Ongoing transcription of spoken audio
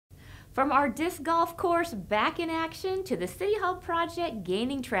From our disc golf course back in action to the City Hall project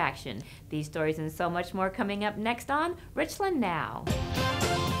gaining traction. These stories and so much more coming up next on Richland Now.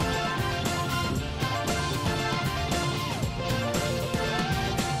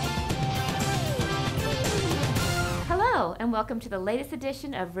 Hello and welcome to the latest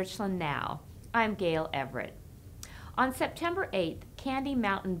edition of Richland Now. I'm Gail Everett. On September 8th, Candy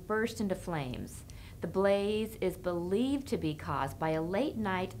Mountain burst into flames. The blaze is believed to be caused by a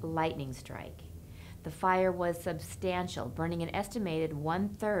late-night lightning strike. The fire was substantial, burning an estimated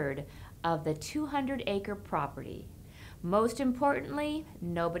 1/3 of the 200-acre property. Most importantly,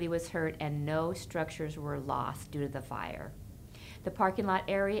 nobody was hurt and no structures were lost due to the fire. The parking lot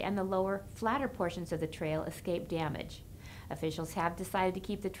area and the lower, flatter portions of the trail escaped damage. Officials have decided to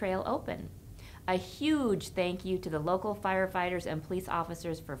keep the trail open. A huge thank you to the local firefighters and police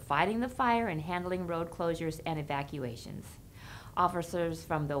officers for fighting the fire and handling road closures and evacuations. Officers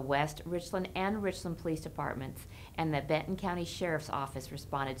from the West Richland and Richland Police Departments and the Benton County Sheriff's Office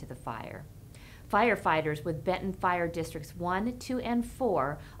responded to the fire. Firefighters with Benton Fire Districts 1, 2, and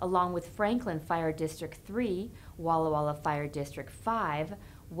 4, along with Franklin Fire District 3, Walla Walla Fire District 5,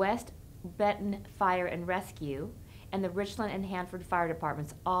 West Benton Fire and Rescue, and the Richland and Hanford Fire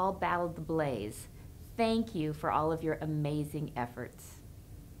Departments all battled the blaze. Thank you for all of your amazing efforts.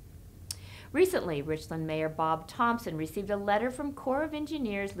 Recently, Richland Mayor Bob Thompson received a letter from Corps of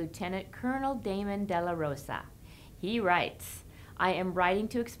Engineers Lieutenant Colonel Damon De La Rosa. He writes, "I am writing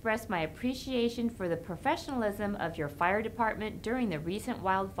to express my appreciation for the professionalism of your fire department during the recent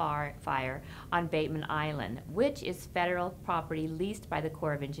wildfire on Bateman Island, which is federal property leased by the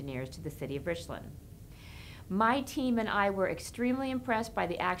Corps of Engineers to the City of Richland. My team and I were extremely impressed by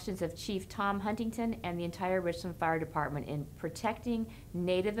the actions of Chief Tom Huntington and the entire Richland Fire Department in protecting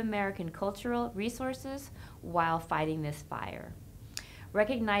Native American cultural resources while fighting this fire.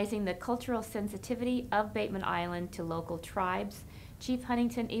 Recognizing the cultural sensitivity of Bateman Island to local tribes, Chief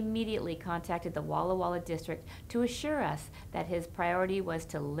Huntington immediately contacted the Walla Walla District to assure us that his priority was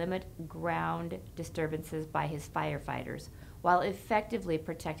to limit ground disturbances by his firefighters, while effectively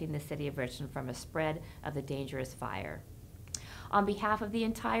protecting the City of Richland from a spread of the dangerous fire. On behalf of the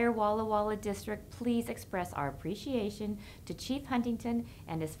entire Walla Walla District, please express our appreciation to Chief Huntington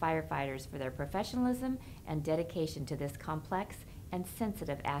and his firefighters for their professionalism and dedication to this complex and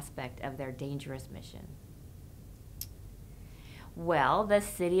sensitive aspect of their dangerous mission." Well, the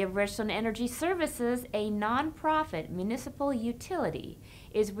City of Richland Energy Services, a nonprofit municipal utility,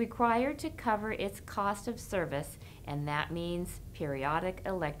 is required to cover its cost of service, and that means periodic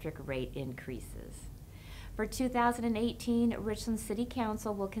electric rate increases. For 2018, Richland City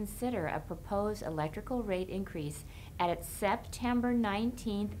Council will consider a proposed electrical rate increase at its September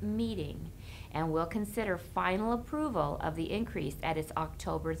 19th meeting and will consider final approval of the increase at its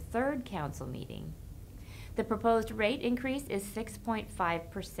October 3rd council meeting. The proposed rate increase is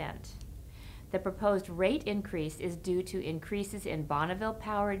 6.5%. The proposed rate increase is due to increases in Bonneville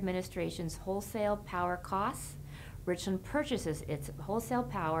Power Administration's wholesale power costs. Richland purchases its wholesale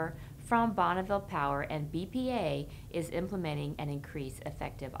power from Bonneville Power, and BPA is implementing an increase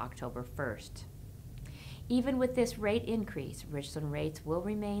effective October 1st. Even with this rate increase, Richland rates will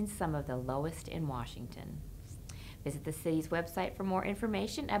remain some of the lowest in Washington. Visit the city's website for more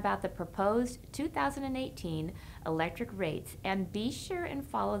information about the proposed 2018 electric rates, and be sure and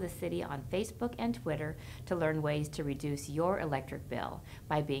follow the city on Facebook and Twitter to learn ways to reduce your electric bill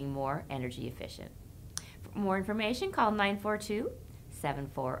by being more energy efficient. For more information, call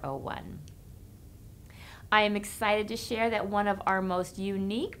 942-7401. I am excited to share that one of our most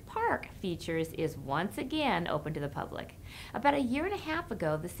unique park features is once again open to the public. About a year and a half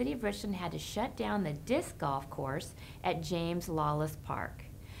ago, the City of Richland had to shut down the disc golf course at James Lawless Park.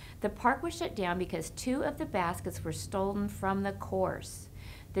 The park was shut down because 2 of the baskets were stolen from the course.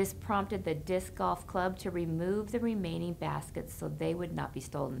 This prompted the disc golf club to remove the remaining baskets so they would not be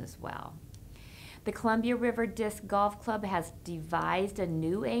stolen as well. The Columbia River Disc Golf Club has devised a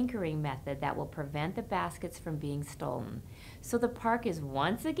new anchoring method that will prevent the baskets from being stolen, so the park is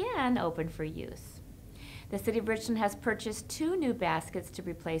once again open for use. The City of Richland has purchased 2 new baskets to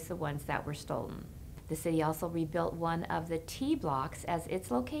replace the ones that were stolen. The city also rebuilt one of the T blocks as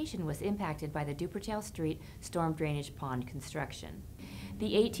its location was impacted by the Dupertail Street storm drainage pond construction.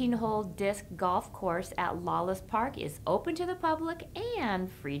 The 18-hole disc golf course at Lawless Park is open to the public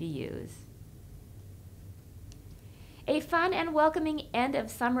and free to use. A fun and welcoming end of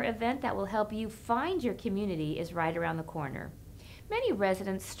summer event that will help you find your community is right around the corner. Many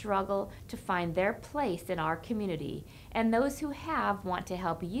residents struggle to find their place in our community, and those who have want to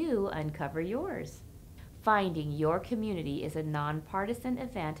help you uncover yours. Finding Your Community is a nonpartisan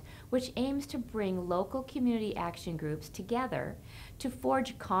event which aims to bring local community action groups together to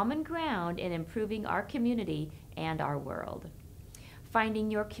forge common ground in improving our community and our world.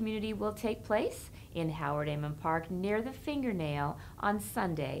 Finding Your Community will take place in Howard Amon Park near the Fingernail on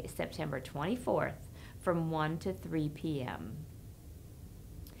Sunday, September 24th from 1 to 3 p.m.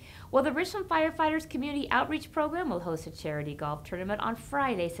 Well, the Richland Firefighters Community Outreach Program will host a charity golf tournament on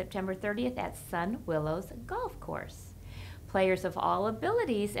Friday, September 30th at Sun Willows Golf Course. Players of all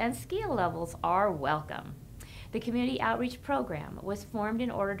abilities and skill levels are welcome. The Community Outreach Program was formed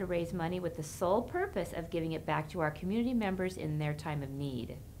in order to raise money with the sole purpose of giving it back to our community members in their time of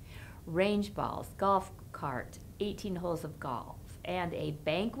need. Range balls, golf cart, 18 holes of golf, and a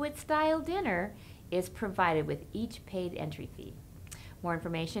banquet-style dinner is provided with each paid entry fee. More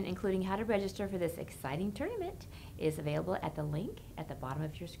information, including how to register for this exciting tournament, is available at the link at the bottom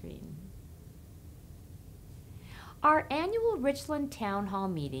of your screen. Our annual Richland Town Hall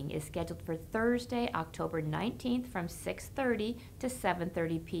meeting is scheduled for Thursday, October 19th from 6:30 to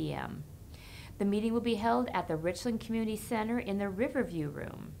 7:30 p.m. The meeting will be held at the Richland Community Center in the Riverview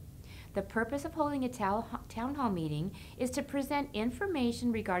Room. The purpose of holding a town hall meeting is to present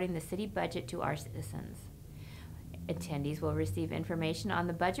information regarding the city budget to our citizens. Attendees will receive information on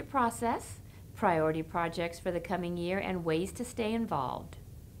the budget process, priority projects for the coming year, and ways to stay involved.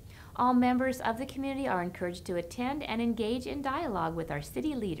 All members of the community are encouraged to attend and engage in dialogue with our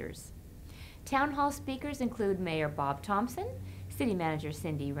city leaders. Town hall speakers include Mayor Bob Thompson, City Manager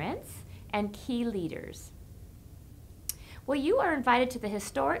Cindy Rentz, and key leaders. Well, you are invited to the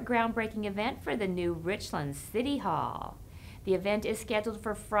historic groundbreaking event for the new Richland City Hall. The event is scheduled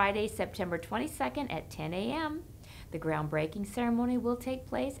for Friday, September 22nd at 10 a.m. The groundbreaking ceremony will take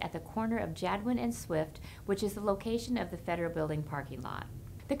place at the corner of Jadwin and Swift, which is the location of the Federal Building parking lot.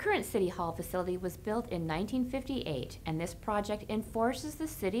 The current City Hall facility was built in 1958, and this project enforces the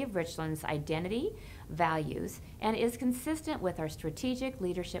City of Richland's identity, values, and is consistent with our strategic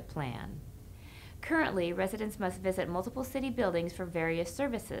leadership plan. Currently, residents must visit multiple city buildings for various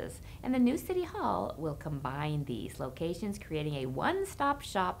services, and the new City Hall will combine these locations, creating a one-stop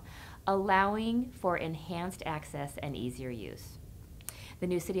shop, allowing for enhanced access and easier use. The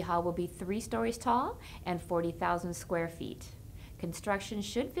new City Hall will be 3 stories tall and 40,000 square feet. Construction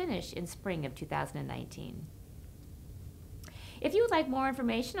should finish in spring of 2019. If you would like more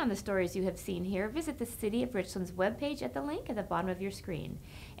information on the stories you have seen here, visit the City of Richland's webpage at the link at the bottom of your screen.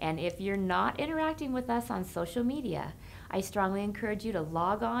 And if you're not interacting with us on social media, I strongly encourage you to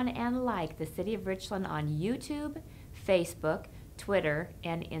log on and like the City of Richland on YouTube, Facebook, Twitter,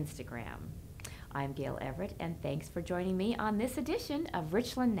 and Instagram. I'm Gail Everett, and thanks for joining me on this edition of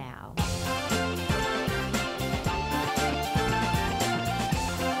Richland Now.